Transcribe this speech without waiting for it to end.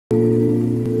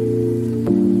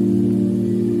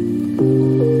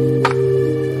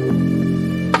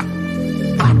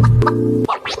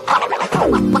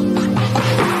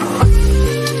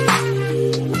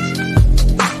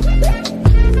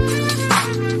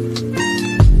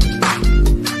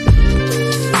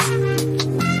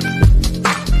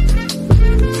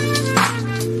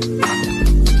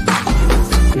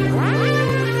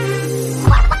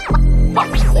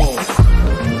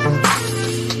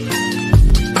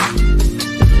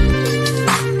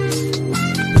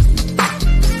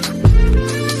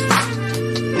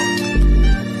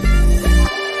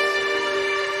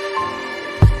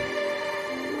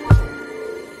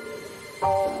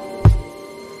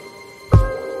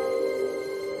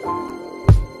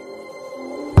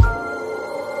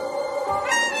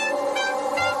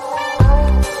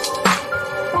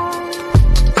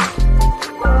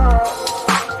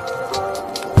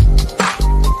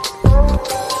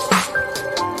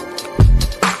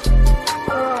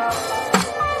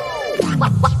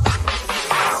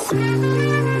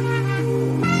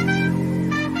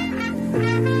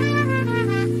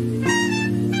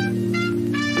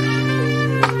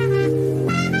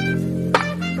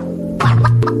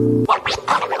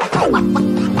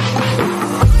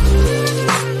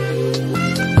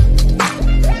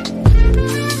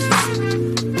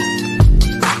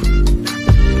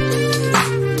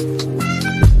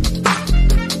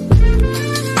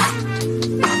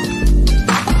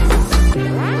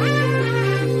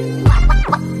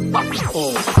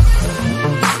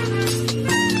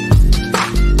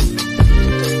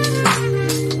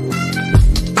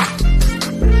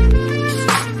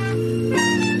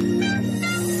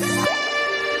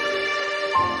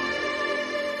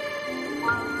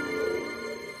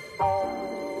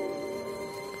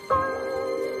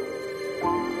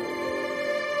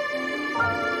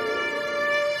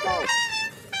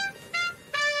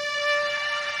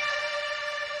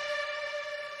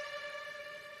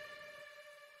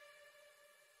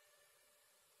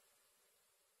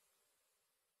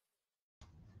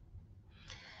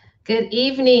Good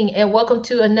evening and welcome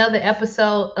to another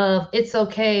episode of It's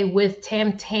Okay with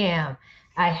Tam Tam.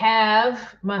 I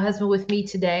have my husband with me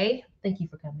today. Thank you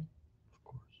for coming. Of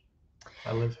course.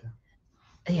 I live here.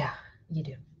 Yeah, you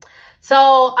do.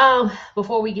 So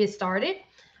before we get started,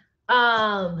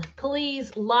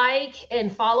 please like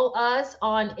and follow us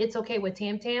on It's Okay with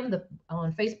Tam Tam,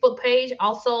 on Facebook page.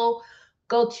 Also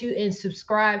go to and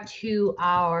subscribe to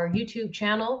our YouTube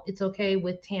channel, It's Okay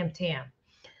with Tam Tam.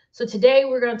 So today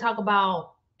we're going to talk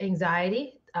about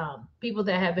anxiety. People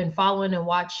that have been following and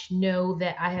watch know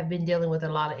that I have been dealing with a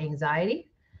lot of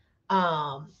anxiety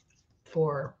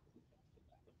for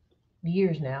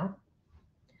years now.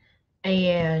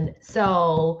 And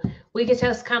so we can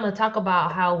just kind of talk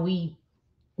about how we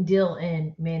deal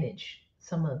and manage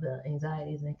some of the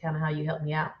anxieties and kind of how you help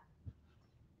me out.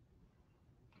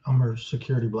 I'm her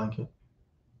security blanket.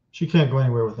 She can't go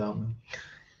anywhere without me.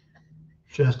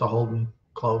 She has to hold me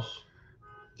close.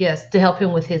 Yes, to help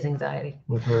him with his anxiety.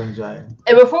 With her anxiety.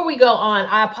 And before we go on,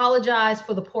 I apologize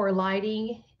for the poor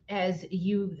lighting. As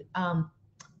you,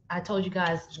 I told you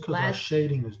guys because our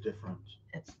shading is different,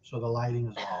 so the lighting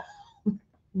is off.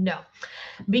 No,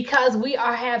 because we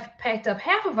have packed up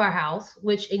half of our house,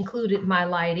 which included my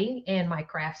lighting and my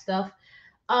craft stuff,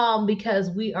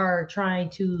 because we are trying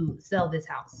to sell this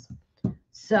house.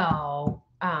 So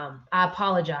I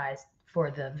apologize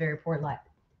for the very poor light.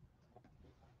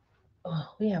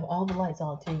 Oh, we have all the lights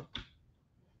on too.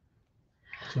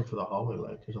 Except for the hallway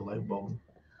light. There's a light bulb.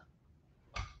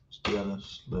 It's the other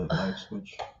light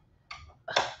switch.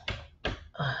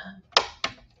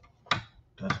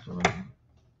 That's the light.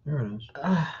 There it is.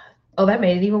 Oh, that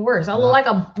made it even worse. I look like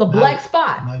the black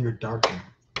spot. Now you're darker.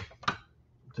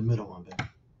 The middle one, baby.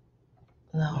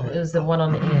 No, it was the one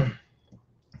on the end.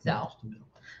 So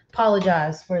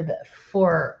apologize for the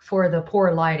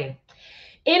poor lighting.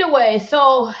 Anyway,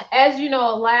 so as you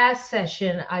know, last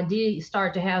session I did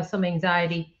start to have some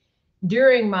anxiety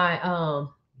during my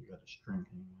You got a string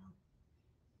hanging out.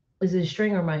 Is it a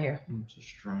string or my hair? It's a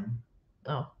string.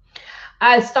 Oh.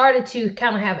 I started to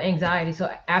kind of have anxiety.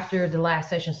 So after the last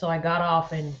session, so I got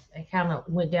off and I kind of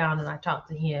went down and I talked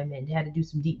to him and had to do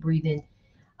some deep breathing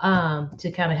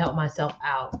to kind of help myself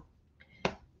out.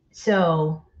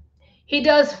 So he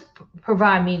does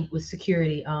provide me with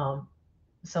security.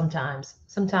 Sometimes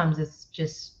it's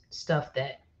just stuff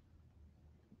that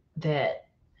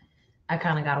I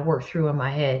kind of got to work through in my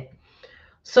head.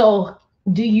 So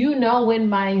do you know when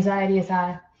my anxiety is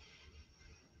high?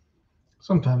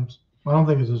 Sometimes. I don't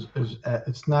think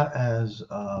it's not as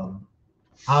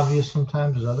obvious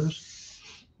sometimes as others.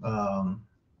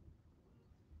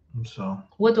 So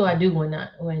what do I do when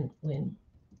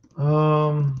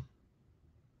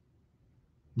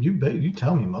you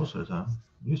tell me most of the time.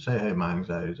 You say, hey, my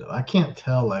anxiety's up. I can't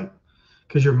tell, like,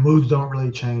 because your moods don't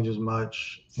really change as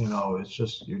much. You know, it's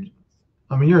just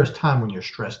there's time when you're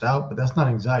stressed out, but that's not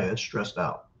anxiety. That's stressed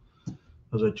out.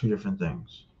 Those are two different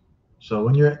things. So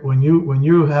when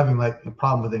you're having like a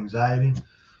problem with anxiety,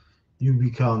 you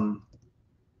become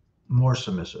more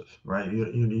submissive, right?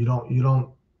 You don't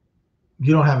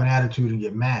have an attitude and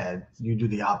get mad. You do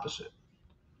the opposite.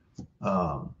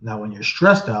 Now, when you're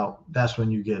stressed out, that's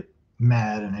when you get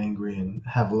mad and angry and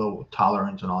have low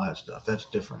tolerance and all that stuff. That's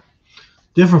different.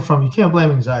 Different from, you can't blame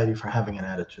anxiety for having an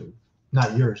attitude.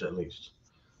 Not yours, at least.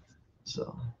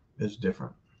 So it's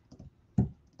different.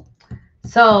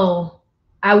 So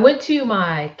I went to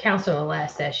my counselor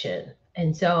last session,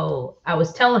 and so I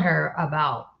was telling her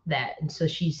about that, and so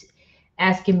she's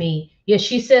asking me. Yeah,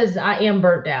 she says I am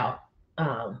burnt out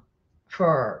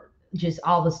for just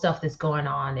all the stuff that's going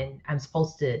on, and I'm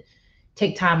supposed to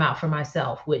take time out for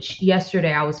myself. Which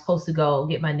yesterday I was supposed to go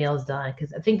get my nails done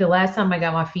because I think the last time I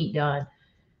got my feet done,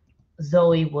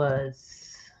 Zoe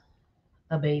was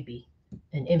a baby,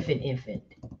 an infant,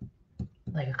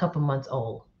 like a couple months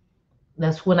old.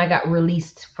 That's when I got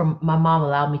released from my mom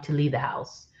allowed me to leave the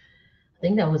house. I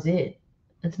think that was it.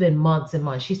 It's been months and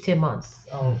months. She's 10 months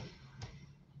old.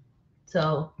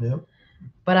 So, Yep.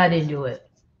 but I didn't do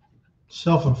it.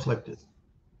 Self-inflicted.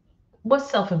 What's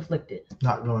self-inflicted?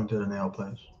 Not going to the nail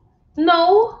place.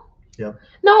 No. Yep.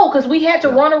 No, because we had to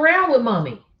Yep. run around with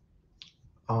mommy.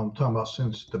 Talking about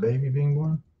since the baby being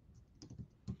born.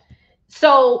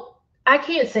 So I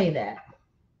can't say that.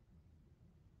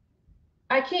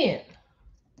 I can't.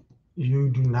 You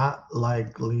do not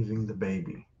like leaving the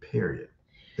baby, period.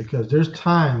 Because there's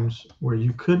times where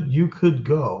you could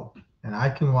go and I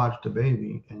can watch the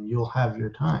baby and you'll have your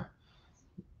time,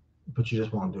 but you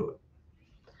just won't do it.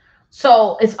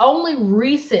 So it's only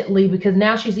recently because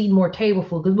now she's eating more table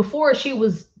food. Because before she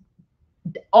was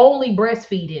only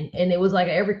breastfeeding and it was like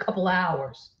every couple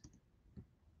hours.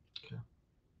 Okay.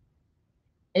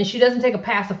 And she doesn't take a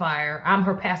pacifier. I'm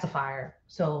her pacifier.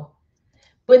 So,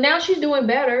 but now she's doing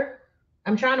better.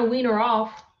 I'm trying to wean her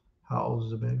off. How old is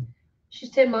the baby?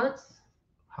 She's 10 months,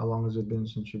 How long has it been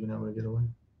since you've been able to get away?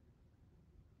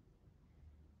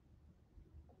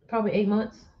 probably 8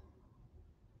 months.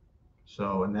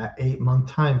 So in that 8 month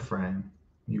time frame,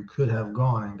 you could have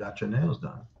gone and got your nails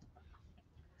done.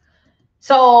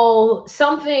 So,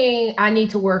 something I need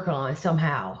to work on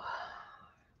somehow.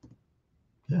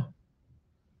 Yeah.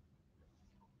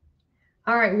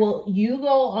 All right, well, you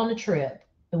go on the trip,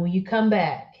 and when you come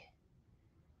back,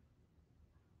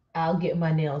 I'll get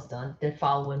my nails done the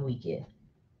following weekend.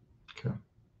 Okay.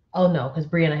 Oh no, because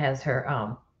Brianna has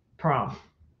her prom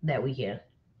that weekend.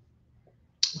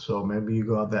 So maybe you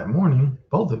go out that morning,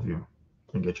 both of you,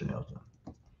 and get your nails done.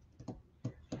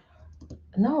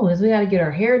 No, because we got to get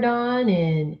her hair done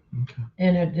Okay.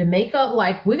 and the makeup.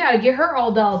 Like we got to get her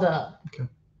all dolled up. Okay.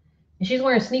 And she's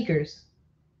wearing sneakers.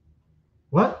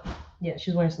 What? Yeah,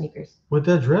 she's wearing sneakers. With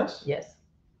that dress? Yes,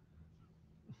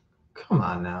 Come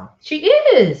on now. she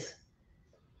is.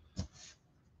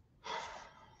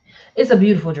 It's a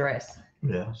beautiful dress.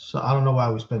 Yeah. So I don't know why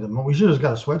we spent the money. We should have just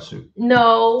got a sweatsuit.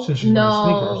 No, Since she's wearing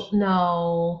no, sneakers.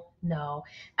 no, no.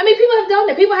 I mean, people have done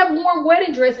that. People have worn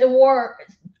wedding dress and wore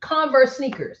Converse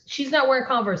sneakers. She's not wearing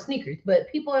Converse sneakers, but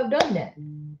people have done that.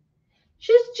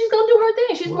 She's gonna do her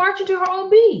thing. She's What? marching to her own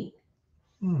beat.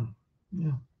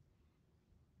 Yeah.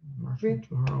 Marching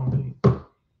to her own beat.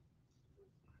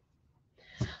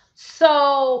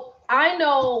 So I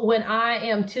know when I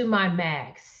am to my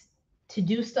max to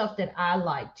do stuff that I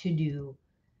like to do.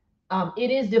 It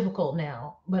is difficult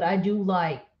now, but I do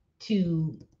like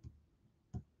to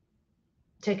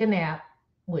take a nap,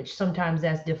 which sometimes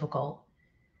that's difficult.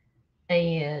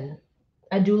 And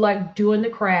I do like doing the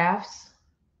crafts,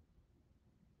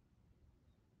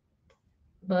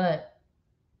 but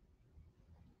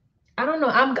I don't know.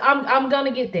 I'm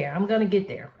gonna get there. I'm gonna get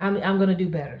there. I'm gonna do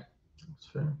better. That's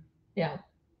fair. Yeah.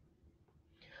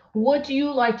 What do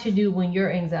you like to do when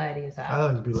your anxiety is I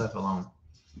out? like to be left alone.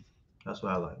 That's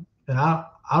what I like. And I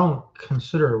don't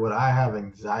consider what I have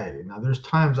anxiety. Now there's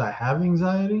times I have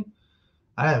anxiety.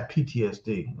 I have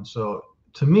PTSD. And so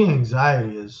to me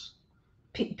anxiety is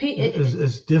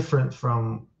is different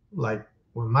from like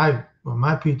when my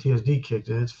PTSD kicked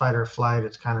in, it's fight or flight.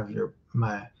 It's kind of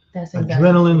my That's anxiety.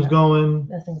 adrenaline's Yeah, going.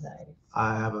 that's anxiety.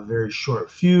 I have a very short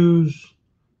fuse.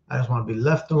 I just want to be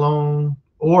left alone.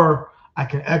 Or I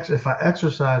can if I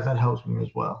exercise, that helps me as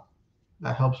well.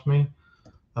 That helps me.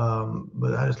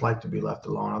 But I just like to be left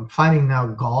alone. I'm finding now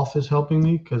golf is helping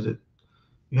me because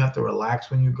you have to relax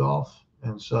when you golf,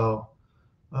 and so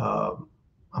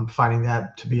I'm finding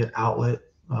that to be an outlet.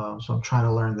 So I'm trying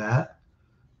to learn that.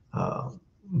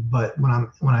 But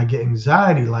when I get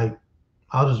anxiety, like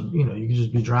I'll just you can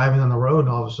just be driving on the road and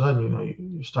all of a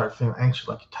sudden you start feeling anxious,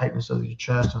 like the tightness of your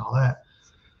chest and all that.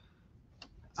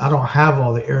 I don't have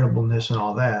all the irritableness and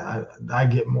all that. I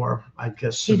get more, I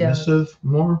guess, She does. submissive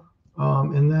more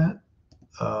in that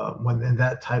when in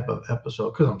that type of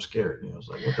episode because I'm scared. It's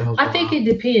like what the hell's I going think on? it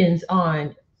depends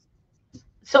on.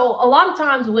 So a lot of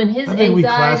times when his I think we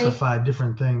anxiety, classify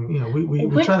different things.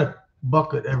 We try to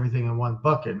bucket everything in one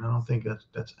bucket, and I don't think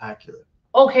that's accurate.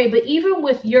 okay, but even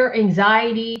with your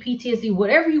anxiety, PTSD,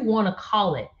 whatever you want to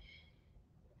call it,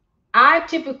 I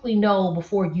typically know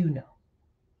before you know.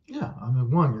 Yeah, I mean,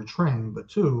 one, you're trained, but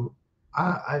two,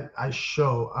 I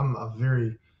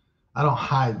don't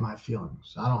hide my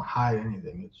feelings. I don't hide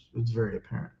anything. It's very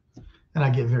apparent, and I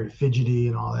get very fidgety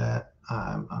and all that.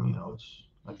 It's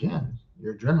again,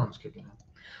 your adrenaline's kicking in.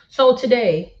 So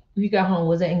today, you got home,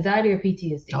 was it anxiety or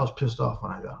PTSD? I was pissed off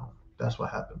when I got home. That's what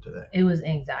happened today. It was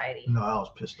anxiety. No, I was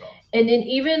pissed off. And then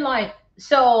even like,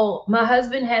 so my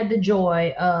husband had the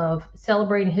joy of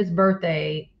celebrating his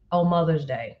birthday on Mother's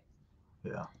Day.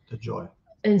 Yeah, the joy.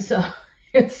 And so,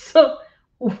 and so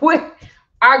we,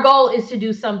 our goal is to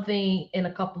do something in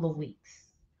a couple of weeks.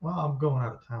 Well, I'm going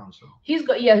out of town, so He's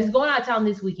going out of town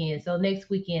this weekend. So next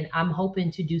weekend I'm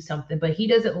hoping to do something, but he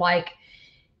doesn't like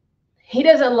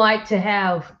to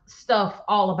have stuff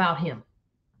all about him.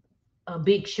 A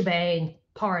big shebang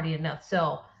party enough.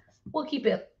 So we'll keep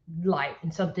it light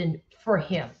and something for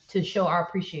him to show our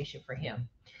appreciation for him.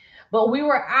 But we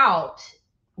were out.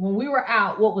 When we were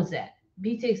out, what was that?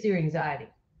 PTSD or anxiety?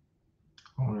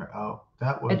 when we're out,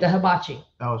 At the hibachi.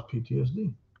 that was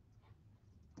PTSD.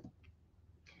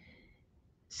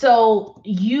 So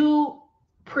you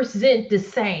present the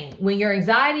same when your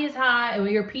anxiety is high and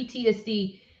when your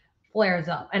PTSD flares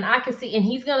up. And I can see, and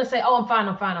he's gonna say, "Oh, I'm fine,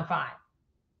 I'm fine, I'm fine."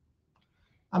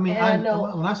 I mean, And I know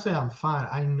when I say I'm fine,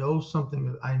 I know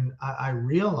something. I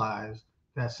realize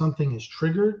that something is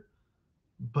triggered,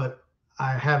 but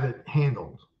I have it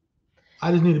handled.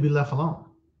 I just need to be left alone.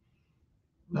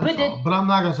 That's but all. it, But I'm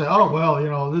not gonna say, oh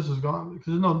well, this is gone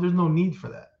because there's no need for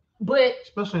that, but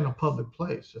especially in a public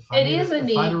place. it is a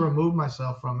If I to need. remove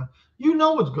myself from it, you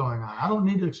know what's going on. I don't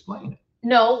need to explain it.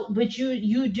 No, but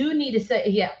you do need to say,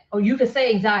 yeah, or you can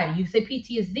say anxiety, you can say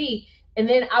PTSD, and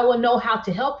then I will know how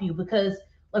to help you because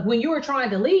like when you were trying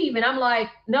to leave and I'm like,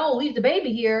 no, leave the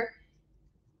baby here.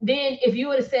 Then if you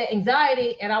would have said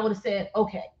anxiety and I would have said,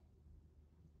 okay.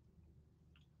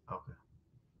 Okay,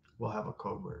 we'll have a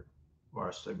code word or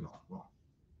a signal. Well,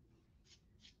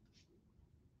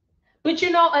 But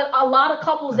a lot of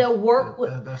couples that work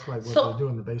with, that's like what so they do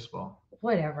in the baseball.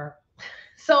 whatever.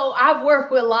 So I've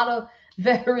worked with a lot of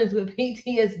veterans with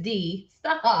PTSD.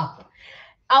 Stop.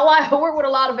 I work with a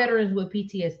lot of veterans with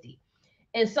PTSD.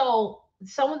 And so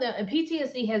some of them, and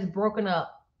PTSD has broken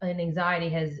up, and anxiety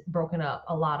has broken up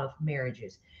a lot of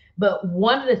marriages. But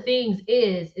one of the things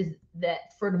is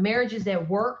that for the marriages that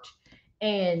worked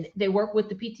and they worked with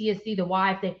the PTSD, the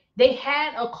wife, they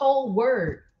had a cold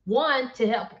word, one to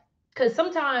help, because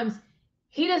sometimes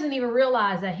he doesn't even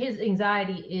realize that his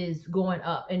anxiety is going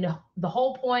up. And the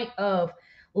whole point of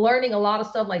learning a lot of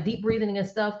stuff like deep breathing and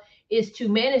stuff is to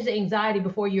manage the anxiety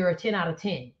before you're a 10 out of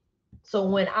 10. So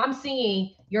when I'm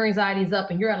seeing your anxiety is up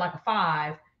and you're at like a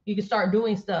 5, you can start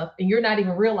doing stuff and you're not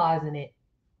even realizing it.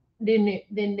 Then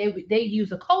they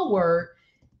use a code word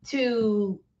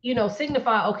to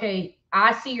signify, okay,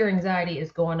 I see your anxiety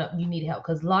is going up. You need help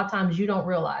because a lot of times you don't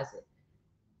realize it.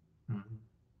 Mm-hmm.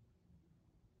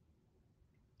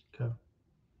 Okay.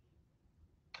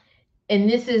 And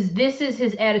this is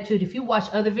his attitude. If you watch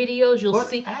other videos, you'll What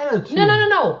see. attitude?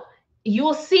 No.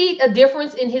 You'll see a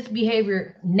difference in his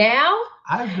behavior now,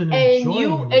 I've been and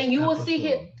enjoying this you will see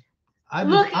him. episode. I'm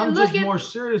Look just at. more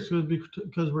serious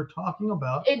because we're talking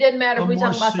about It doesn't matter a if we're more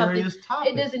talking about something. serious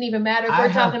topic. It doesn't even matter if I we're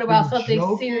have talking about been something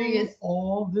joking serious.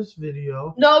 all this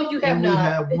video, No, you have and we not.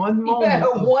 had one You had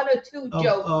moment one or two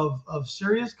jokes. of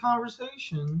serious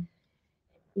conversation.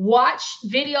 Watch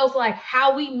videos like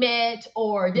how we met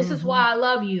or this is why I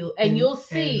love you, and you'll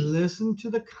see. And listen to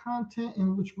the content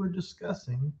in which we're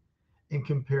discussing and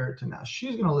compare it to now.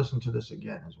 She's going to listen to this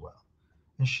again as well,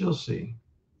 and she'll see.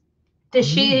 Does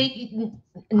she?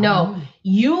 No,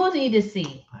 you need to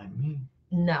see.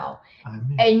 No.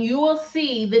 And you will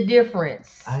see the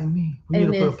difference. We need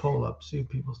to put a poll up, see if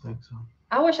people think so.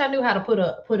 I wish I knew how to put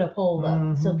a poll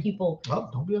up so people. Oh,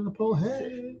 don't be on the poll.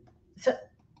 Hey. So,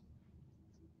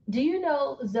 do you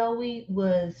know Zoe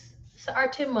was our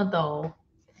 10-month-old?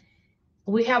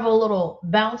 We have a little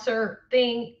bouncer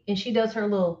thing, and she does her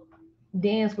little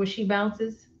dance where she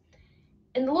bounces,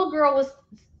 and the little girl was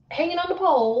hanging on the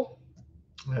pole.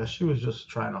 Yeah, she was just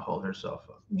trying to hold herself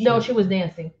up. She was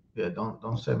dancing. Yeah,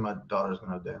 don't say my daughter's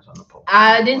gonna dance on the pole.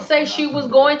 I didn't say she was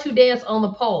going to dance on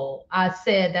the pole. I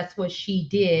said that's what she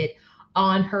did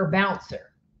on her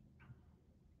bouncer.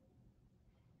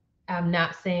 I'm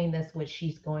not saying that's what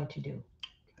she's going to do.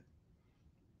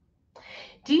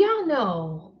 Do y'all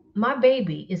know my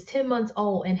baby is 10 months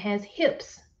old and has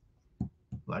hips?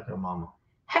 Like her mama.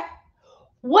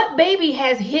 What baby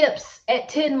has hips at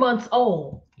 10 months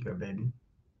old? Your baby.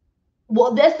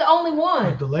 Well, that's the only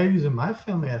one. But the ladies in my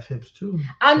family have hips too.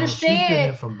 I understand. So she's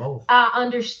getting it from both. I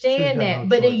understand that,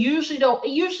 but it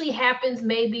usually happens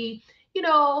maybe you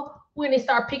know, when they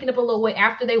start picking up a little weight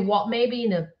after they walk, maybe in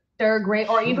the third grade,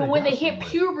 or Sure, even they when they got some hit weight.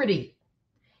 puberty.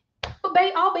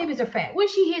 But all babies are fat. When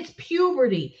she hits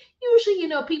puberty, usually, you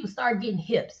know, people start getting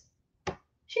hips.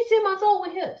 She's 10 months old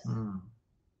with hips. Mm.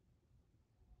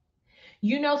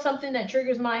 You know something that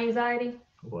triggers my anxiety?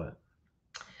 What?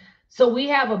 So we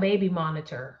have a baby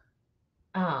monitor,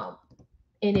 um,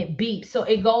 and it beeps. So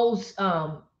it goes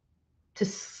to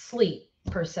sleep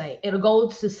per se. It'll go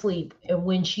to sleep, and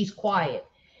when she's quiet,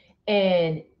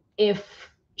 and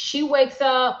if she wakes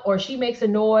up or she makes a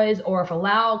noise, or if a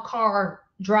loud car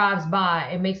drives by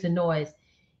and makes a noise,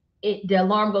 the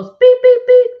alarm goes beep beep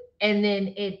beep, and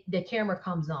then the camera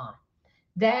comes on.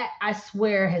 That, I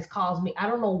swear, has caused me, I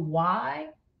don't know why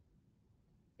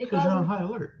it Because you're caused on me, high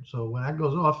alert. So when that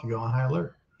goes off, you go on high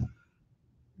alert.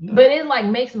 Yeah. but it like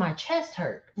makes my chest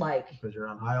hurt. Like, Because you're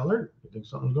on high alert. You think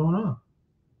something's going on.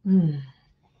 hmm.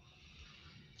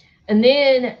 And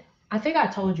then I think I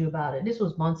told you about it. This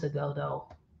was months ago though.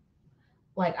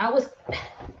 Like, I was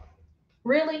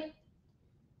really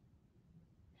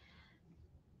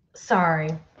sorry.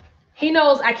 He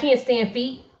knows I can't stand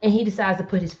feet, and he decides to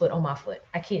put his foot on my foot.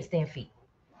 I can't stand feet.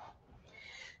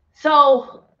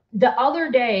 So the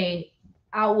other day,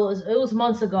 it was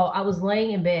months ago, I was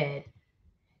laying in bed,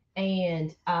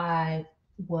 and I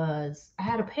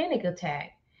had a panic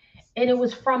attack, and it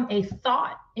was from a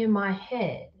thought in my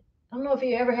head. I don't know if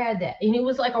you ever had that. And it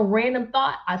was like a random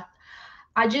thought.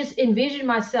 I just envisioned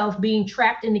myself being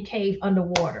trapped in the cave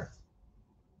underwater,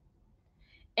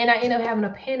 and I ended up having a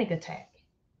panic attack.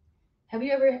 Has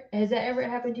that ever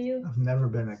happened to you? I've never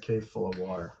been in a cave full of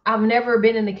water. I've never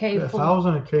been in the cave If full I of. was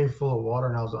in a cave full of water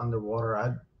and I was underwater,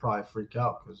 I'd probably freak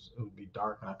out because it would be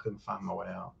dark and I couldn't find my way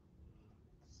out.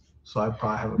 So I'd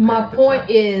probably have a My panic point attack.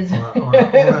 is, Or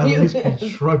at you, least be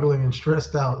struggling and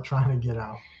stressed out trying to get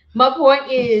out. my point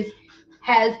is,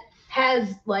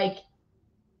 has like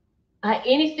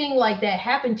anything like that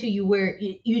happened to you where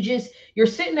you're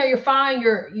sitting there, you're fine,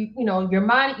 you know, your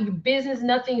mind, your business,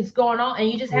 nothing's going on, and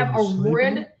you just Were have you a sleeping?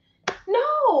 random. No.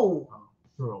 Oh,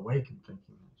 you were awake and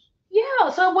thinking this.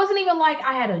 Yeah, so it wasn't even like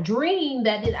I had a dream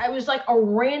I was like a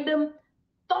random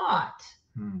thought.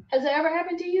 Has it ever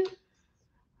happened to you?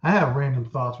 I have random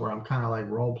thoughts where I'm kind of like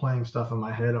role playing stuff in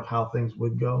my head of how things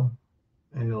would go,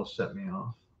 and it'll set me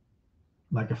off.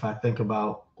 Like if I think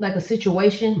about, Like a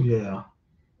situation? yeah,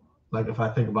 like if I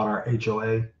think about our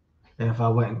HOA, and if I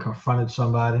went and confronted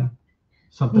somebody,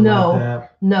 something like No,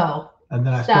 that, no. and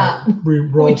then I Stop. start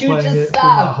role Would you playing just it through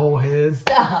my stop? whole head,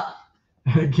 Stop.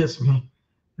 and it gets me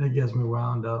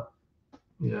wound up.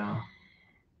 Yeah.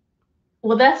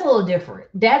 Well, that's a little different.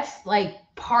 That's like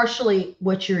partially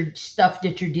what your stuff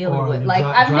that you're dealing Or with. you're Like,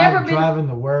 I've never been. driving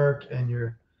to work and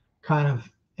you're kind of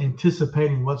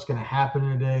anticipating what's going to happen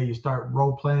today. You start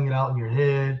role playing it out in your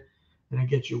head, and it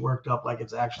gets you worked up like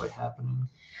it's actually happening.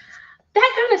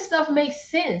 That kind of stuff makes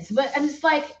sense, but I'm just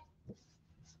like,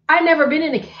 I never been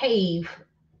in a cave.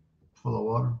 Full of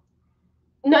water.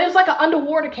 No, it was like an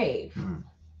underwater cave.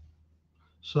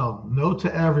 So, note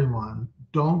to everyone,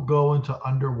 don't go into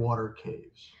underwater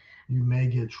caves. You may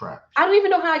get trapped. I don't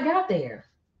even know how I got there.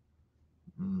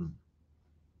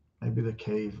 Maybe the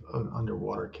cave, an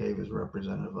underwater cave, is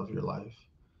representative of your life.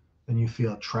 And you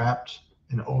feel trapped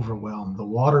and overwhelmed. The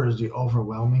water is the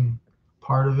overwhelming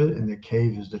part of it, and the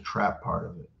cave is the trap part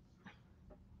of it.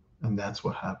 And that's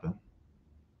what happened.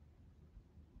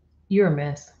 You're a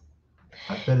mess.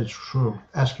 I bet it's true.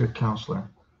 Ask your counselor.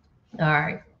 All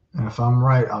right. And if I'm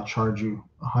right, I'll charge you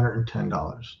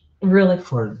 $110 Really?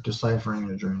 for deciphering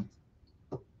your dream.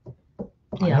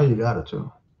 Yeah. I know you got it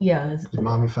too. Yeah.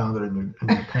 Mommy found it in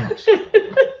your pants.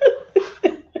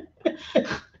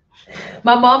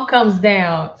 My mom comes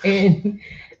down, and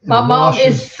my mom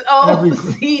is so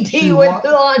CD with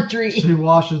the laundry. She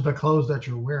washes the clothes that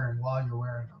you're wearing while you're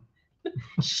wearing them.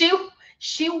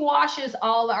 She washes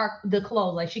all the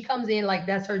clothes. Like, she comes in, like,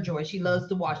 that's her joy. She loves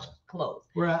to wash clothes,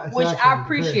 which I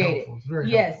appreciate it.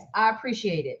 Yes, helpful. I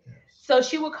appreciate it. Yes. So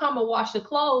she would come and wash the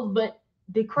clothes, but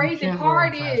the crazy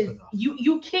part is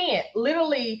you can't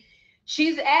literally.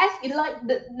 She's asking, like,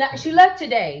 she left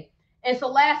today. And so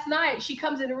last night she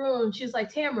comes in the room. She's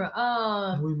like, Tamara,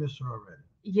 and we missed her already.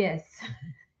 Yes.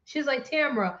 She's like,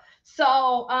 Tamara.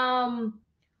 So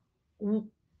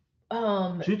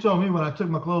she told me when I took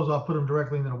my clothes off, put them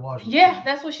directly into the washing machine. Yeah,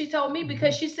 that's what she told me,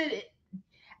 because she said,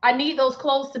 I need those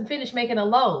clothes to finish making a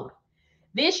load.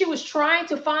 Then she was trying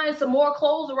to find some more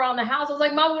clothes around the house. I was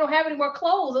like, Mom, we don't have any more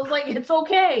clothes. I was like, it's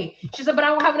okay. She said, but I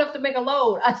don't have enough to make a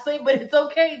load. I said, but it's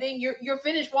okay. Then you're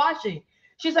finished washing.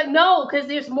 She's like, no, because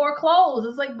there's more clothes.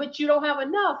 It's like, but you don't have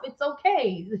enough. It's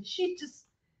okay. She just.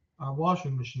 Our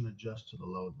washing machine adjusts to the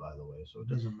load, by the way, so it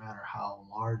doesn't matter how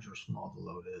large or small the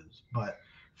load is. But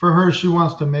for her, she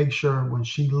wants to make sure when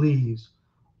she leaves,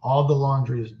 all the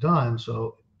laundry is done,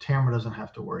 so Tamara doesn't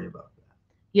have to worry about that.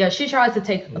 Yeah, she tries to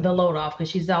take Yeah. the load off because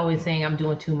she's always saying I'm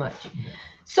doing too much. Yeah.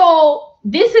 So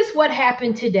this is what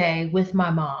happened today with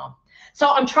my mom.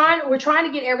 So we're trying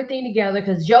to get everything together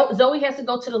because Zoe has to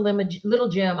go to the little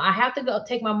gym. I have to go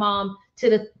take my mom to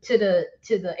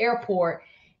the airport,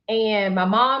 and my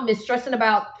mom is stressing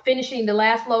about finishing the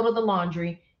last load of the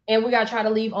laundry. And we gotta try to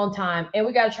leave on time, and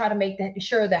we gotta try to make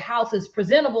sure the house is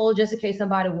presentable, just in case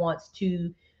somebody wants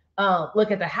to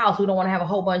look at the house. We don't want to have a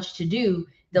whole bunch to do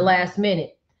the last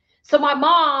minute. So my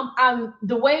mom,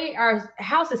 the way our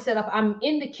house is set up, I'm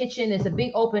in the kitchen. It's a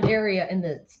big open area, and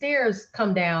the stairs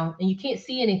come down, and you can't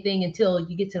see anything until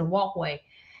you get to the walkway.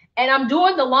 And I'm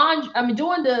doing the laundry, I'm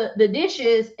doing the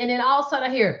dishes, and then all of a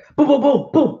sudden I hear boom, boom, boom,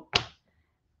 boom,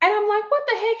 and I'm like, what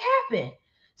the heck happened?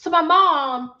 So my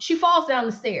mom, she falls down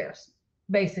the stairs,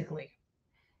 basically,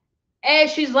 and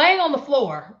she's laying on the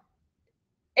floor.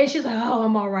 And she's like, "Oh,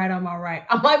 I'm all right. I'm all right."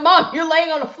 I'm like, "Mom, you're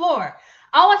laying on the floor."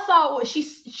 All I saw was she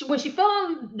when she fell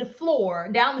on the floor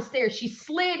down the stairs, she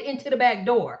slid into the back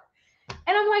door.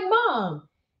 And I'm like, "Mom,"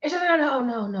 and she's like, "No,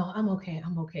 no, no, I'm okay.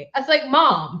 I'm okay." I was like,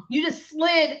 "Mom, you just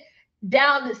slid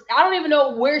down this. I don't even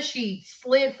know where she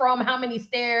slid from, how many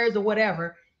stairs or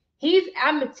whatever."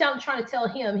 Trying to tell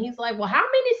him. He's like, "Well, how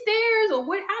many stairs or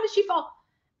what? How did she fall?"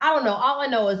 I don't know. All I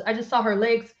know is I just saw her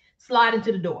legs slide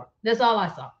into the door. That's all I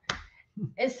saw.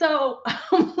 And so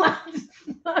I'm like,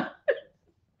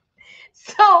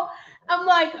 so I'm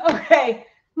like, okay,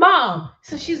 mom.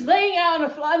 So she's laying out on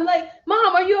the floor. I'm like,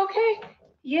 "Mom, are you okay?"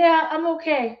 "Yeah, I'm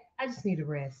okay. I just need a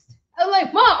rest." I'm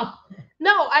like, "Mom,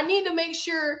 no, I need to make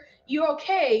sure you're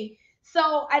okay.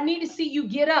 So I need to see you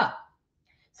get up."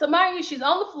 So mind you, she's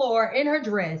on the floor in her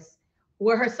dress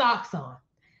with her socks on.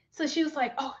 So she was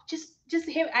like, "Oh, just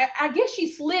him." I guess she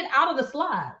slid out of the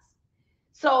slides.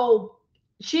 So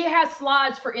she has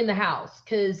slides for in the house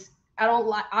because I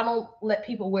don't let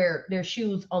people wear their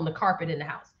shoes on the carpet in the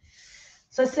house.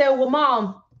 So I said, "Well,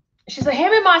 mom," she said,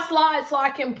 "Hand me my slides so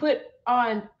I can put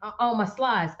on my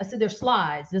slides." I said, "They're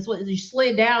slides. This what you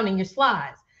slid down in your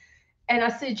slides." And I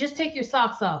said, "Just take your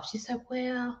socks off." She said,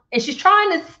 "Well," and she's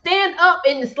trying to stand up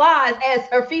in the slides as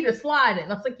her feet are sliding.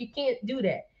 I was like, "You can't do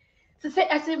that." So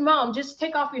I said, "Mom, just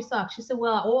take off your socks." She said,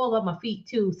 "Well, I oiled up my feet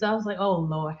too." So I was like, "Oh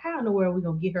Lord, how in the world are we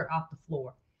gonna get her off the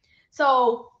floor?"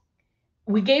 So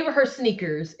we gave her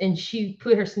sneakers, and she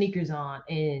put her sneakers on,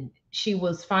 and she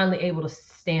was finally able to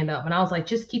stand up. And I was like,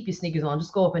 "Just keep your sneakers on.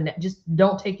 Just go up and just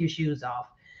don't take your shoes off."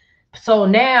 So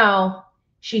now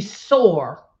she's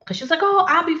sore because she's like, "Oh,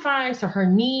 I'll be fine." So her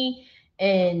knee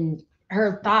and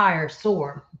her thigh are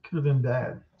sore. Could have been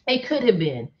bad. It could have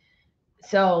been.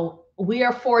 So we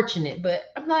are fortunate, but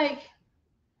I'm like,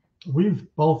 We've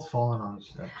both fallen on the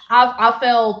steps. I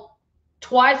fell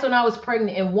twice when I was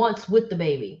pregnant and once with the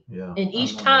baby. Yeah. And I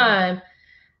each remember time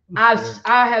that. It was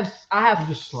scary. I have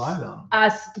You just slide on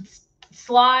them.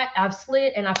 I've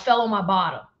slid and I fell on my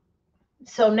bottom.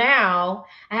 So now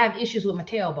I have issues with my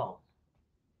tailbone,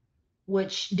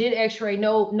 which did x-ray,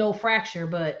 no fracture,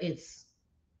 but it's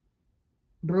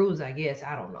bruised, I guess.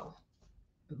 I don't know.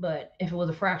 But if it was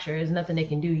a fracture, there's nothing they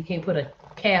can do. You can't put a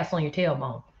cast on your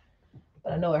tailbone.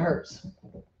 But I know it hurts.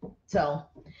 So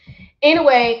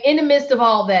anyway, in the midst of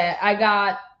all that, I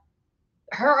got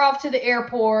her off to the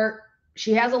airport.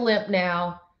 She has a limp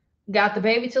now. Got the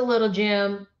baby to Little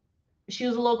Jim. She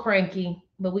was a little cranky,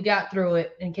 but we got through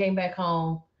it and came back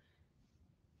home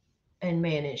and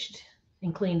managed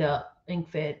and cleaned up and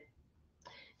fed.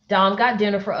 Dom got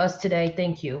dinner for us today.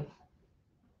 Thank you.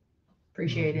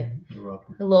 Appreciate it. You're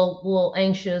welcome. A little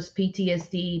anxious,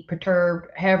 PTSD, perturbed,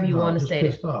 however you want to Just say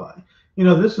pissed it. off. You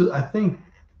know, this is, I think,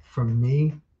 for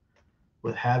me,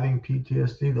 with having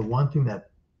PTSD, the one thing that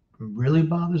really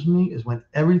bothers me is when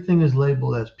everything is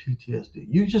labeled as PTSD.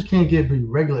 You just can't be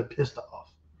regular pissed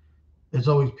off. It's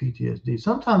always PTSD.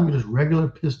 Sometimes you're just regular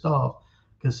pissed off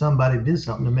because somebody did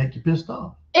something to make you pissed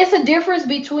off. It's a difference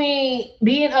between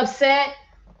being upset.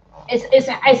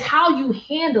 It's how you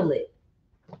handle it,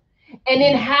 and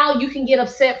then how you can get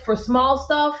upset for small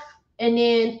stuff, and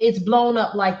then it's blown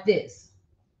up like this.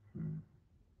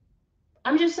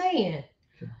 I'm just saying.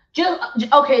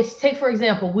 Just okay. Take for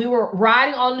example, we were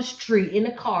riding on the street in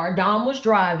a car. Dom was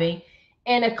driving,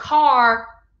 and a car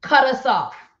cut us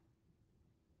off.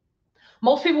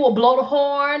 Most people will blow the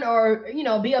horn or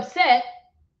be upset.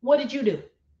 What did you do?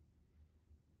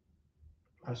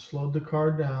 I slowed the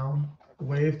car down,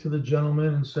 waved to the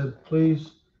gentleman, and said,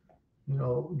 "Please,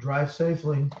 drive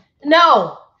safely."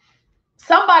 No.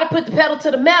 somebody put the pedal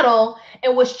to the metal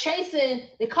and was chasing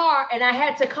the car, and I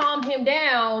had to calm him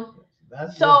down.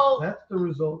 So That's the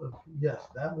result of, yes,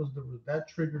 that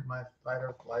triggered my fight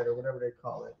or flight or whatever they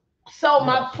call it. so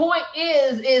my point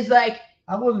is like,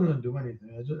 I wasn't gonna do anything.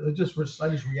 I just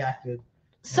reacted.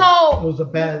 so It was a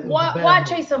bad. why Move.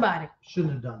 chase somebody?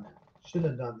 Shouldn't have done that.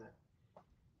 Shouldn't have done that.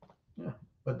 Yeah,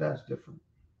 but that's different.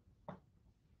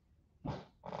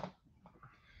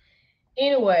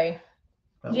 Anyway,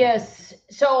 That was yes.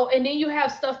 So and then you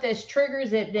have stuff that's triggers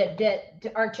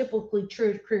that are typically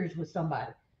triggers with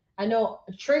somebody. I know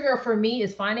a trigger for me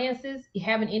is finances.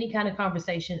 Having any kind of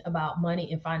conversation about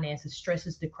money and finances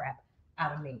stresses the crap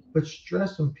out of me. But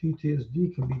stress and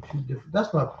PTSD can be two different.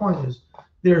 That's my point. Is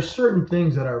there are certain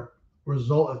things that are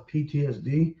result of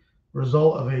PTSD,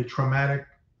 result of a traumatic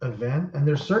event, and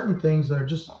there's certain things that are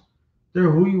just they're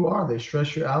who you are. They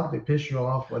stress you out. They piss you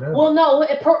off. Whatever. Well, no,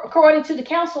 according to the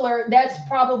counselor, that's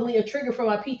probably a trigger for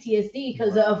my PTSD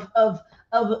because of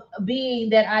being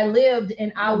that I lived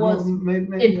and I was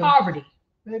in poverty.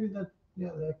 Maybe that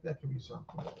could be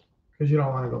something because you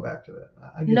don't want to go back to that.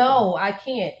 No, I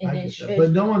can't.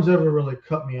 But no one's ever really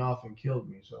cut me off and killed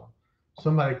me. So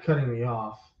somebody cutting me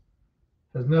off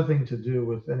has nothing to do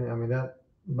with any. I mean that.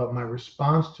 But my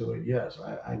response to it, yes,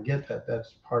 I get that.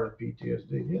 That's part of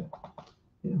PTSD.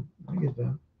 Yeah, I get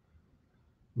that.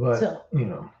 But So,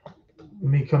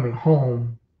 me coming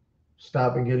home,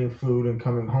 stopping getting food and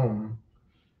coming home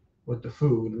with the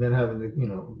food, and then having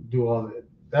to, do all that.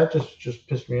 That just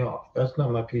pissed me off. That's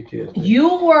not my PTSD.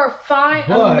 You were fine.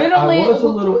 But I was a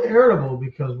little irritable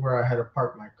because where I had to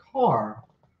park my car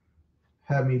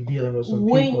had me dealing with some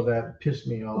people that pissed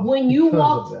me off. When you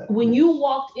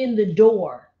walked in the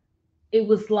door, it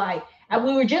was like, and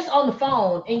we were just on the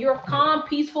phone, and you're calm,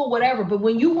 peaceful, whatever. But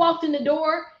when you walked in the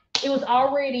door, it was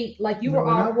already like you were.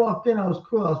 When I walked in, I was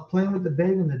cool. I was playing with the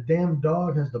baby, and the damn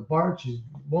dog has the bark. She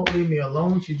won't leave me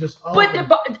alone. She just. Our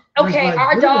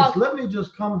dog. Let me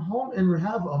just come home and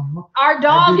have a. Our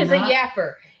dog is a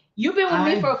yapper. You've been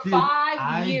with me for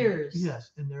 5 years.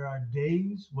 Yes, and there are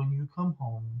days when you come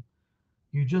home.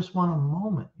 You just want a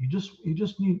moment. You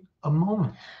just need a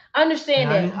moment. I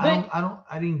understand that.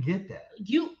 I didn't get that.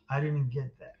 I didn't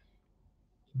get that.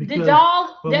 Because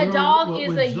that dog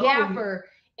is a yapper,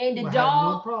 and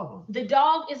the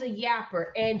dog is a yapper,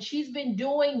 and she's been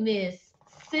doing this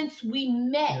since we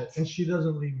met. Yeah, and she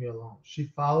doesn't leave me alone.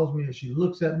 She follows me, and she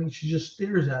looks at me. She just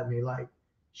stares at me like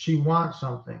she wants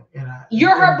something.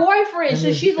 You're her boyfriend,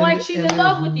 so she's in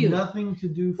love with you. Nothing to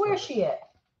do. Where's she at?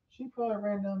 She probably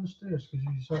ran down the stairs because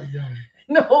you started yelling.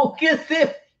 No, because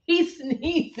if he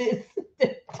sneezes,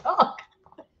 the dog,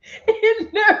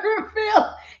 it never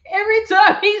fails. Every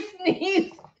time he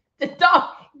sneezes, the dog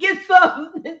gets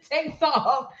up and takes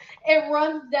off and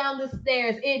runs down the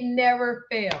stairs. It never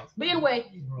fails. But anyway,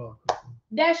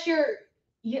 that's your.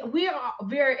 Yeah, we are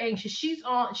very anxious. She's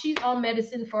on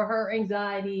medicine for her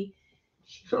anxiety.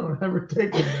 She don't ever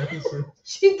take medicine.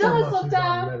 She does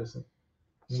sometimes.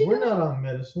 We're not on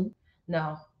medicine.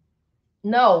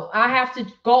 No, I have to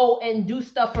go and do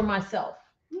stuff for myself.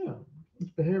 Yeah,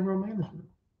 it's behavioral management.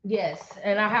 Yes,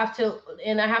 and I have to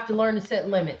learn to set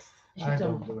limits. I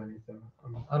don't do anything.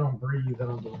 I don't breathe. I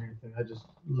don't do anything. I just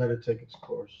let it take its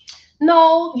course.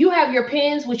 No, you have your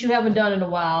pins, which you haven't done in a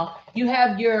while. You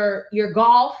have your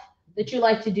golf that you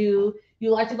like to do.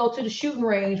 You like to go to the shooting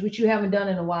range, which you haven't done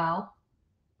in a while.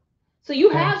 So you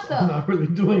have stuff. I'm not really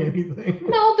doing anything.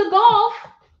 No, the golf.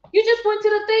 You just went to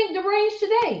the range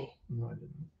today. No, I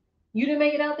didn't. You didn't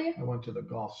make it out there? I went to the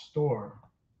golf store.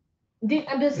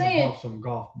 I'm just saying. Bought some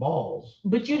golf balls.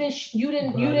 But you didn't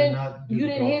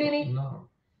hit any? No.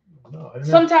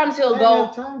 Sometimes he'll go.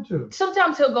 Have time to.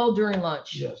 Sometimes he'll go during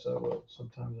lunch. Yes, I will.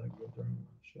 Sometimes I go during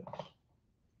lunch. Yes.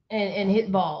 And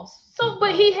hit balls. So,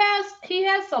 but he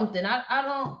has something.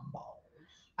 I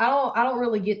don't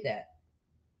really get that.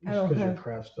 Because your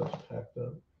craft stuff's packed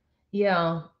up.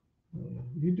 Yeah.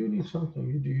 You do need something.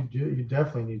 You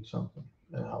definitely need something,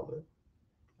 an outlet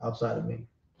outside of me.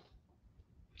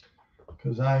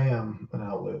 Because I am an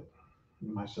outlet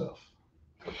myself.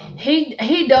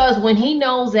 He does, when he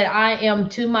knows that I am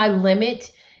to my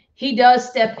limit, he does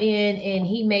step in and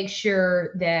he makes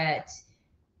sure that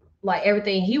like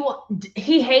everything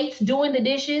he hates doing the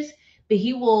dishes, but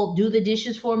he will do the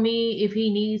dishes for me if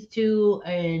he needs to,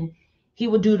 and he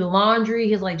will do the laundry.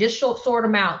 He's like, just sort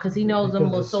them out because he knows I'm a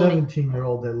little salty.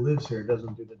 17-year-old that lives here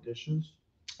doesn't do the dishes.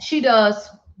 She does.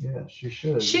 Yeah, she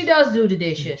should. She does do the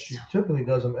dishes. She typically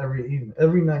does them every evening.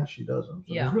 Every night she does them.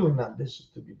 So there's really not dishes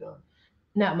to be done.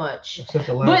 Not much. Except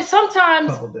the last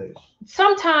couple days.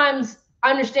 Sometimes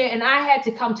I understand, and I had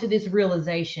to come to this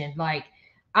realization. Like,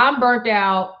 I'm burnt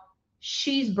out.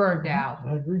 she's burnt out.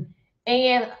 I agree.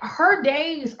 And her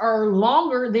days are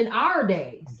longer than our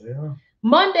days. They are.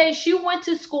 Monday, she went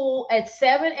to school at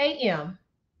 7 a.m.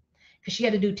 because she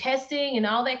had to do testing and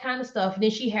all that kind of stuff. And then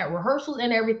she had rehearsals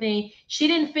and everything. She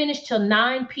didn't finish till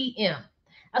 9 p.m.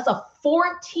 That's a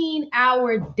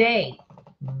 14-hour day.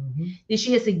 Mm-hmm. Then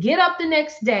she has to get up the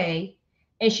next day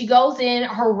and she goes in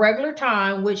her regular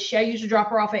time, which I usually drop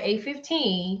her off at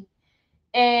 8:15.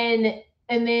 And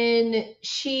and then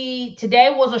she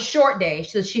today was a short day.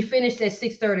 So she finished at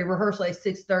 6:30, rehearsal at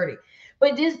 6:30.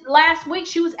 But this last week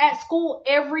she was at school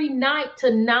every night to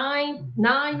 9:30.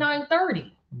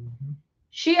 Mm-hmm.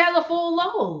 She has a full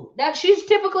load. That she's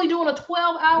typically doing a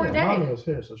 12-hour Yeah, day. mommy was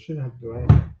here, so she didn't have to do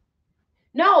anything.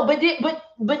 No, but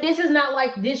this is not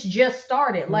like this just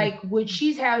started. Mm-hmm. Like when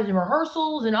she's having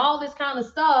rehearsals and all this kind of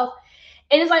stuff,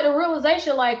 and it's like the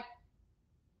realization, like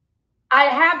I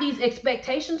have these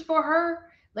expectations for her.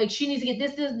 Like she needs to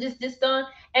get this done,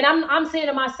 and I'm saying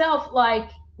to myself, like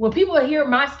when people hear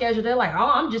my schedule, they're like,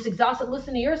 oh, I'm just exhausted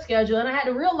listening to your schedule, and I had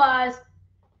to realize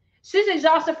she's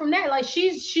exhausted from that. Like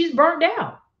she's burnt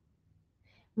down.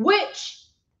 Which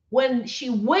when she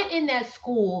went in that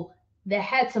school that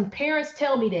had some parents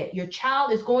tell me that your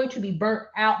child is going to be burnt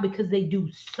out because they do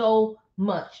so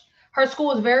much. Her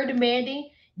school is very demanding.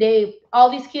 They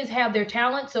all these kids have their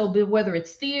talent, so whether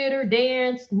it's theater,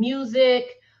 dance, music,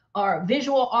 or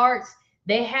visual arts,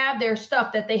 they have their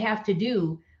stuff that they have to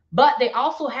do. But they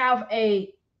also have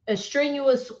a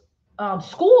strenuous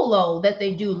school load that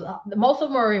they do. Most of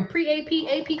them are in pre-AP,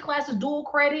 AP classes, dual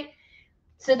credit,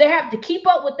 so they have to keep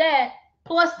up with that,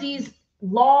 plus these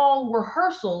long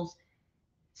rehearsals.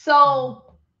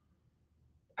 So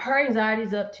her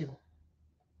anxiety's up too.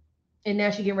 And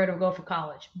now she's getting ready to go for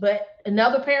college. But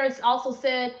another parents also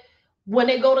said when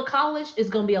they go to college, it's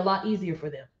going to be a lot easier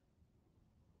for them.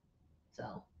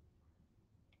 So,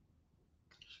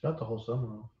 She got the whole summer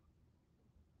off.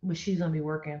 but she's going to be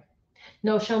working.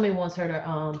 No, Shomi wants her to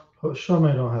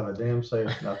Shomei don't have a damn say.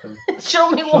 Nothing.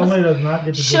 Shomi wants Shomei does not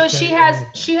get to so dictate she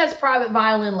anything. has private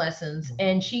violin lessons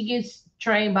and she gets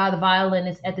trained by the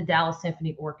violinist at the Dallas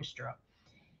Symphony Orchestra.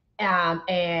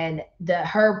 And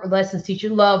her lessons teacher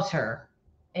loves her,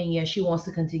 and yeah, she wants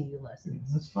to continue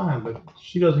lessons. That's fine, but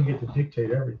she doesn't get to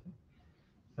dictate everything.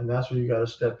 And that's where you got to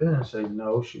step in and say,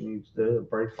 no, she needs the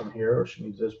break from here, or she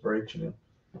needs this break. She needs,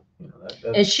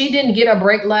 And she didn't get a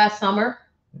break last summer,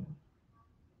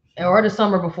 or the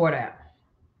summer before that.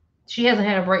 She hasn't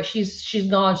had a break. She's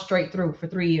gone straight through for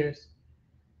 3 years.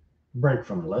 break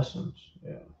from lessons.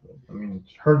 Yeah, I mean,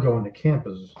 her going to camp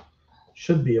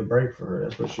should be a break for her.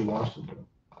 That's what she wants to do.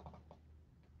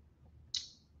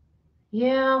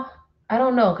 Yeah, I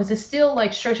don't know because it's still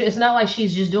like structured. It's not like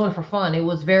she's just doing it for fun. It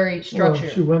was very Well,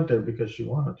 structured. she went there because she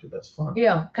wanted to. That's fun.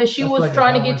 Yeah, because she That's was like if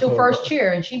trying I to get went to to a first go-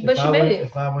 chair, and she If but she I made went, it.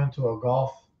 if I went to a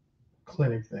golf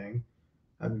clinic thing,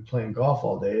 I'd be playing golf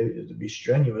all day. It'd be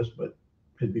strenuous, but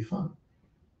it'd be fun.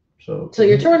 So So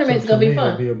your tournament's gonna be me, fun.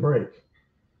 It'll be a break.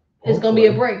 It's gonna be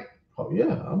a Hopefully. break. Oh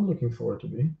yeah, I'm looking forward to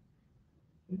be.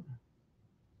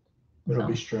 It'll So.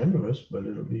 be strenuous, but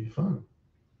it'll be fun.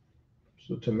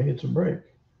 So to me, it's a break.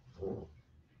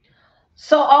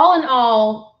 So all in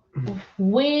all,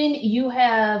 when you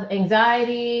have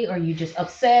anxiety or you just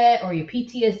upset or your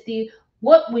PTSD,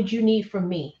 what would you need from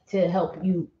me to help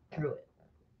you through it?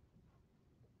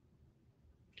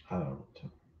 I don't know.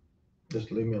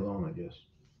 Just leave me alone, I guess.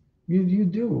 You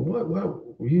do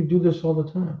what you do this all the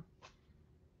time.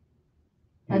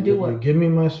 I do what? You give me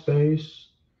my space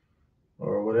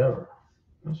or whatever.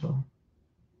 That's all.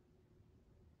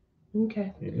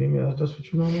 Okay. You leave me. That's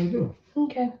what you normally do.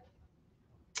 Okay.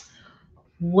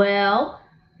 Well,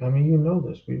 I mean, you know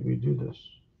this. We do this.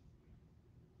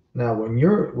 Now, when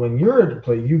you're at the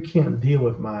play, you can't deal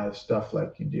with my stuff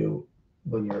like you do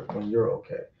when you're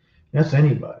okay. That's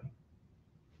anybody.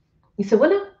 you said what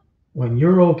now? When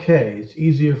you're okay, it's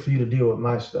easier for you to deal with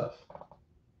my stuff.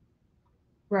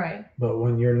 Right. But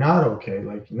when you're not okay,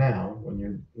 like now,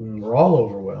 when we're all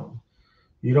overwhelmed,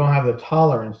 you don't have the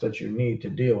tolerance that you need to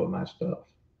deal with my stuff.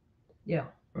 Yeah.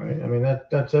 Right. I mean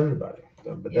that's everybody.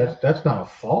 But Yeah. that's not a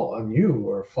fault on you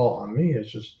or a fault on me. It's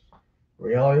just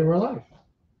reality of our life.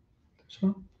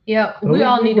 So Yeah. but We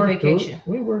all need a work through vacation. it.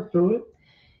 We work through it.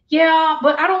 Yeah,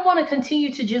 but I don't want to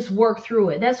continue to just work through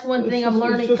it. That's one thing I'm It's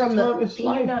learning just from time. the. It's Can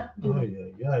you life. not do Oh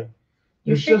it? yeah.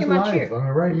 You're It's shaking just my life. chair. I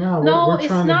mean, right now No, we're it's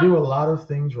trying not. to do a lot of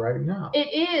things right now. It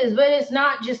is, but it's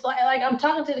not just like I'm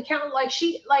talking to the accountant. Like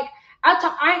she like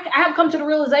I have come to the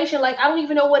realization like I don't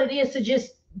even know what it is to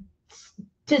just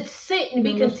to sit and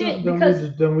be Then content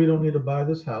because then we don't need to buy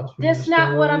this house. That's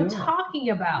not what I'm talking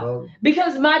about. Well,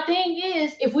 because my thing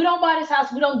is, if we don't buy this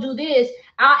house, we don't do this,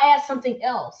 I'll add something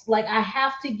else. Like I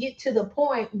have to get to the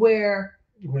point where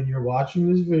when you're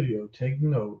watching this video, take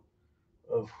note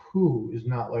of who is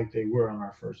not like they were on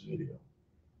our first video.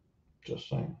 Just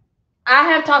saying. I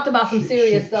have talked about some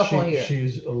serious stuff on here.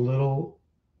 She's a little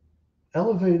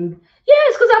elevated.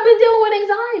 Yes, because I've been dealing with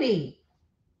anxiety.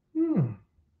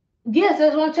 Yes,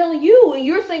 that's what I'm telling you. And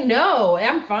you're saying, no,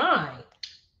 I'm fine.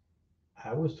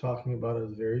 I was talking about a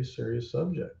very serious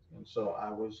subject. And so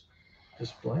I was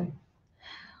displaying.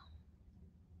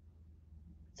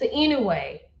 So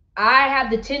anyway, I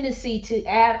have the tendency to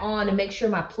add on and make sure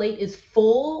my plate is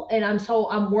full. And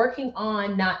I'm working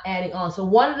on not adding on. So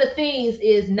one of the things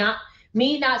is not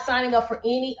signing up for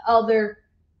any other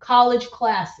college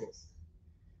classes.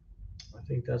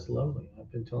 I think that's lovely. I've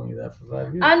been telling you that for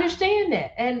 5 years. I understand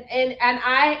that, and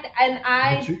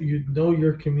I. But you know,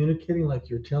 you're communicating like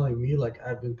you're telling me, like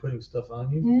I've been putting stuff on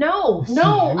you. No,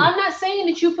 I'm not saying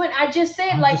that you put. I just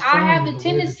said I have the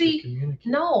tendency.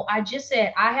 No, I just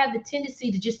said I have the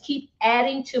tendency to just keep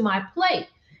adding to my plate,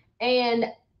 and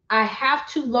I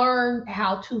have to learn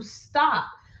how to stop.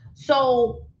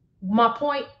 So my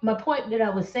point that I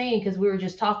was saying, because we were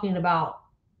just talking about.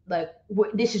 Like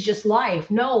this is just life.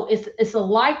 No, it's a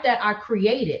life that I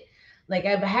created. Like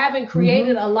I haven't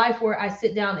created a life where I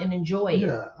sit down and enjoy it.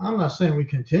 Yeah, I'm not saying we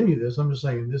continue this. I'm just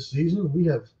saying this season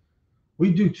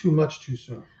we do too much too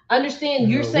soon. Understand?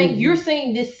 You're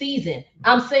saying this season.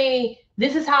 I'm saying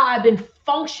this is how I've been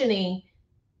functioning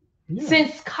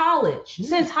since college,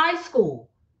 since high school,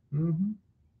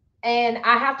 and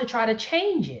I have to try to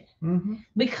change it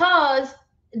because.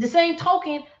 The same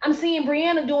token, I'm seeing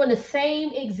Brianna doing the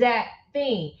same exact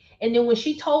thing. And then when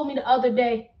she told me the other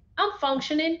day, I'm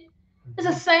functioning. It's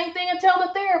the same thing I tell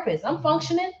the therapist. I'm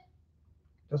functioning.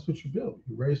 That's what you built.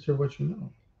 You raised her what you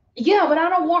know. Yeah, but I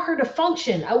don't want her to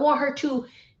function. I want her to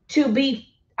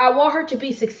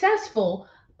be successful,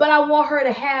 but I want her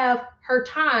to have her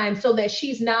time so that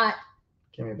she's not.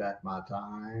 Give me back my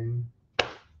time.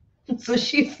 So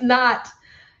she's not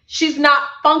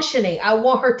functioning. I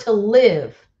want her to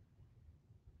live.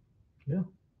 Yeah.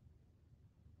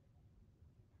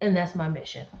 And that's my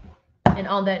mission. And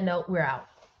on that note, we're out.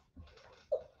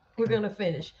 We're going to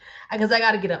finish because I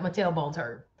got to get up. My tailbone's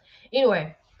hurt.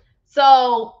 Anyway,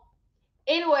 for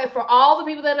all the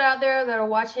people that are out there that are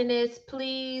watching this,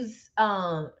 please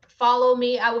follow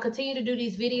me. I will continue to do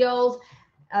these videos.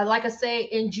 Like I say,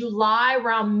 in July,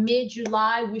 around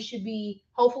mid-July, we should be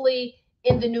hopefully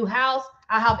in the new house.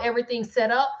 I have everything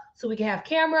set up so we can have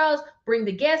cameras, bring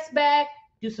the guests back,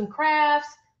 do some crafts,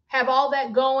 have all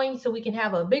that going so we can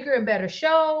have a bigger and better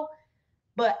show.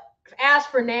 But as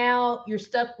for now, you're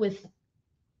stuck with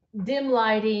dim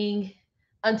lighting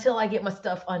until I get my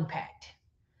stuff unpacked.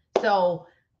 So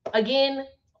again,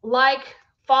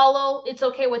 follow It's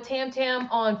Okay with Tam Tam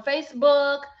on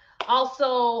Facebook.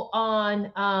 Also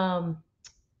on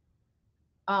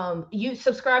you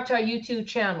subscribe to our YouTube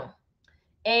channel.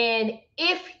 And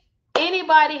if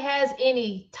anybody has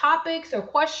any topics or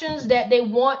questions that they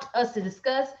want us to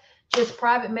discuss, just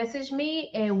private message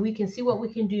me and we can see what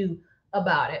we can do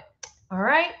about it. All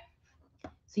right.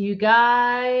 So you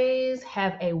guys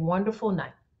have a wonderful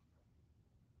night.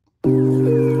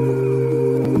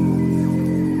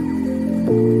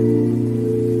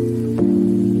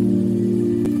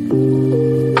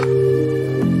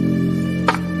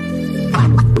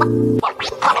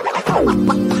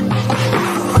 What?